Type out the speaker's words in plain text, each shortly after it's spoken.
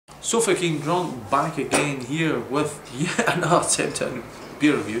So fucking drunk, back again here with yet another 10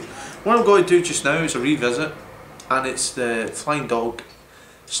 beer review. What I'm going to do just now is a revisit, and it's the Flying Dog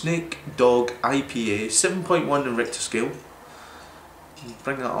Snake Dog IPA 7.1 in Richter scale.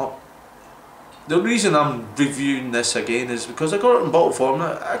 Bring that up. The reason I'm reviewing this again is because I got it in bottle form.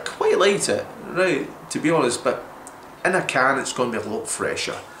 I quite liked it, right, to be honest, but in a can it's going to be a lot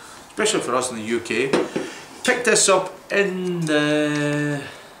fresher, especially for us in the UK. Picked this up in the...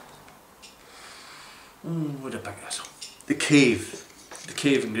 where did I pick this up? The Cave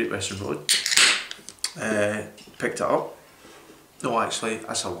in Great Western Road. Picked it up. No, actually,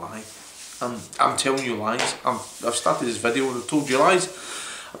 that's a lie. I'm telling you lies. I've started this video and I've told you lies.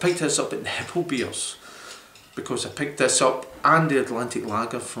 I picked this up at the Hippo Beers because I picked this up and the Atlantic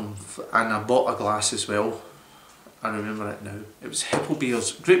Lager and I bought a glass as well. I remember it now. It was Hippo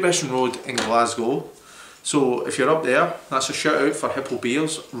Beers, Great Western Road in Glasgow. So if you're up there, that's a shout out for Hippo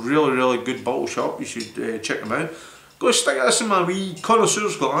Beers. Really good bottle shop. You should check them out. Go stick this in my wee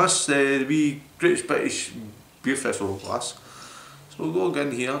connoisseur's glass, the wee Great British Beer Festival glass. So we'll go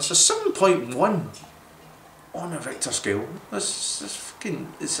again here. It's a 7.1 on a Richter scale. It's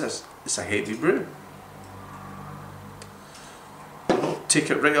a heavy brew. I'll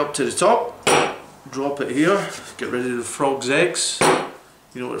take it right up to the top. Drop it here. Get rid of the frog's eggs.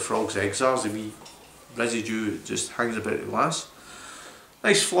 You know what the frog's eggs are? The wee residue that just hangs about the glass.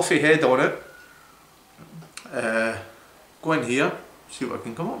 Nice fluffy head on it. Go in here, see what I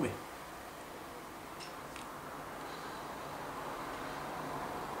can come up with.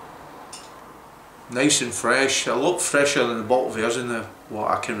 Nice and fresh, a lot fresher than the bottle version of what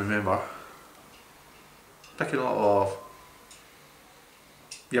I can remember. Picking up of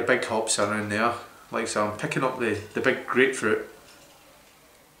your big hops around there, like so. I'm picking up the big grapefruit.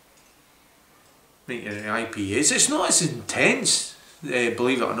 Making an IPA. It's not as intense,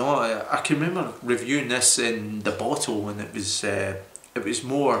 believe it or not. I can remember reviewing this in the bottle when it was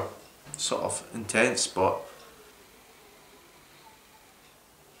more sort of intense, but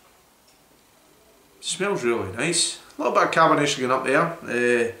smells really nice. A little bit of carbonation going up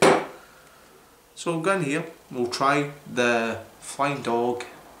there. So we'll go in here. We'll try the Flying Dog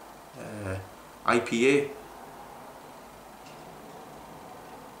IPA.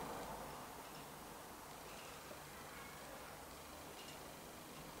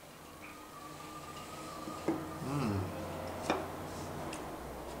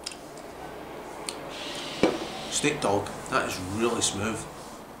 Snake Dog, that is really smooth.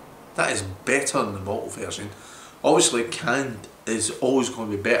 That is better than the bottle version. Obviously canned is always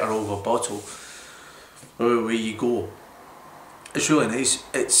going to be better over bottle, wherever you go. It's really nice,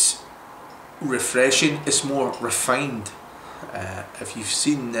 it's refreshing, it's more refined. If you've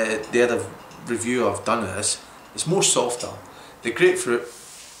seen the other review I've done of this, it's more softer. The grapefruit,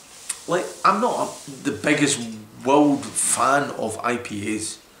 like, I'm not the biggest world fan of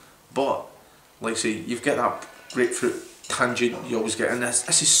IPAs, but like I say, you've got that grapefruit tangent you always get in this.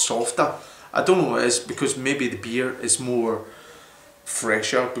 This is softer. I don't know what it is, because maybe the beer is more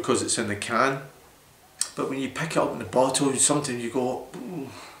fresher because it's in the can, but when you pick it up in the bottle, sometimes you go,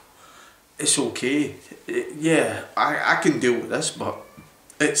 it's okay. Yeah, I can deal with this, but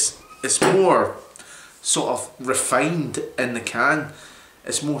it's more sort of refined in the can.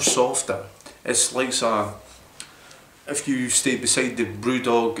 It's more softer. It's like if you stayed beside the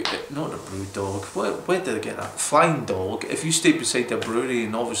Brewdog, not the Brewdog, where did I get that? Flying Dog. If you stayed beside the brewery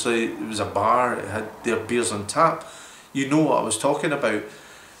and obviously it was a bar, it had their beers on tap, you know what I was talking about.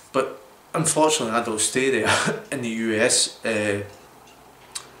 But unfortunately I don't stay there in the US.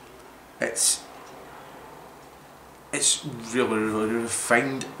 It's really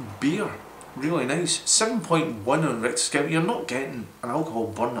refined beer. Really nice. 7.1 on Richter scale. You're not getting an alcohol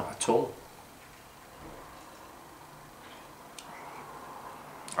burn at all.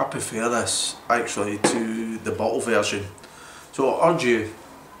 I prefer this actually to the bottle version. So I urge you,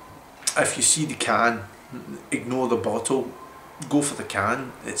 if you see the can, ignore the bottle, go for the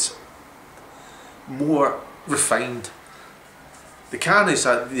can. It's more refined. The can is,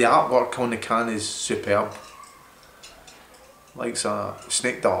 the artwork on the can is superb. Like a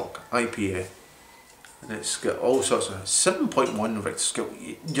Snake Dog IPA. And it's got all sorts of 7.1 Richter scale.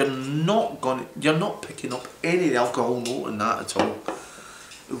 You're not picking up any alcohol note in that at all.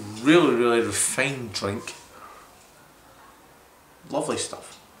 Really refined drink. Lovely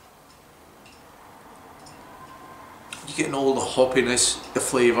stuff. You're getting all the hoppiness, the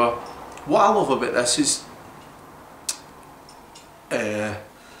flavour. What I love about this is the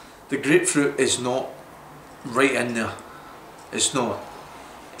grapefruit is not right in there. It's not.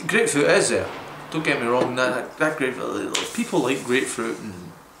 Grapefruit is there. Don't get me wrong. That grapefruit. People like grapefruit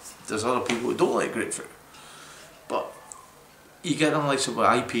and there's other people who don't like grapefruit. But you get on like some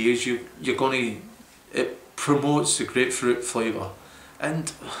IPAs, you're going to, it promotes the grapefruit flavour,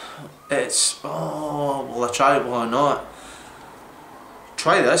 and it's, oh, will I try it, will I not?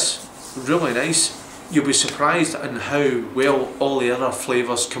 Try this, really nice. You'll be surprised at how well all the other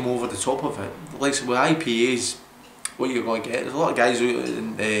flavours come over the top of it. Like with IPAs, what you're going to get, there's a lot of guys out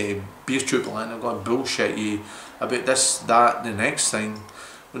in beer tube land are going to bullshit you about this, that, the next thing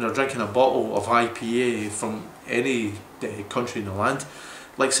when they're drinking a bottle of IPA from any country in the land.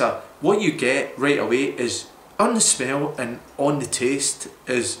 Like so, what you get right away is, on the smell and on the taste,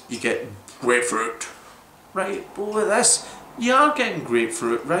 is you get grapefruit, right? But with this, you are getting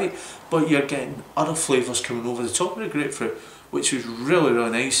grapefruit, right? But you're getting other flavours coming over the top of the grapefruit, which is really,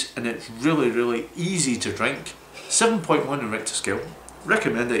 really nice, and it's really, really easy to drink. 7.1 on Richter scale.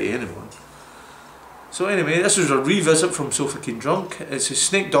 Recommend it to anyone. So anyway, this was a revisit from So Fucking Drunk. It's a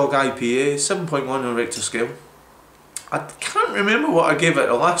Snake Dog IPA, 7.1 on Richter scale. I can't remember what I gave it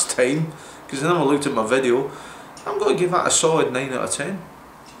the last time, because I never looked at my video. I'm going to give that a solid 9 out of 10.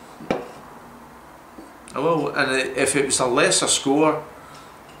 I will, and if it was a lesser score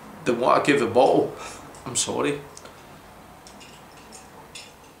than what I gave the bottle, I'm sorry.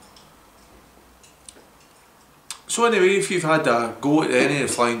 So anyway, if you've had a go at any of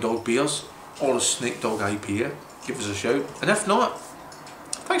the Flying Dog beers or the Snake Dog IPA, give us a shout. And if not,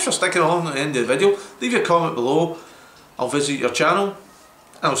 thanks for sticking along at the end of the video. Leave your comment below. I'll visit your channel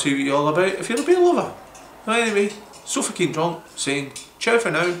and I'll see what you're all about if you're a beer lover. So anyway, So Fucking Drunk saying ciao for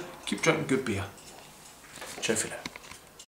now, keep drinking good beer. Ciao for now.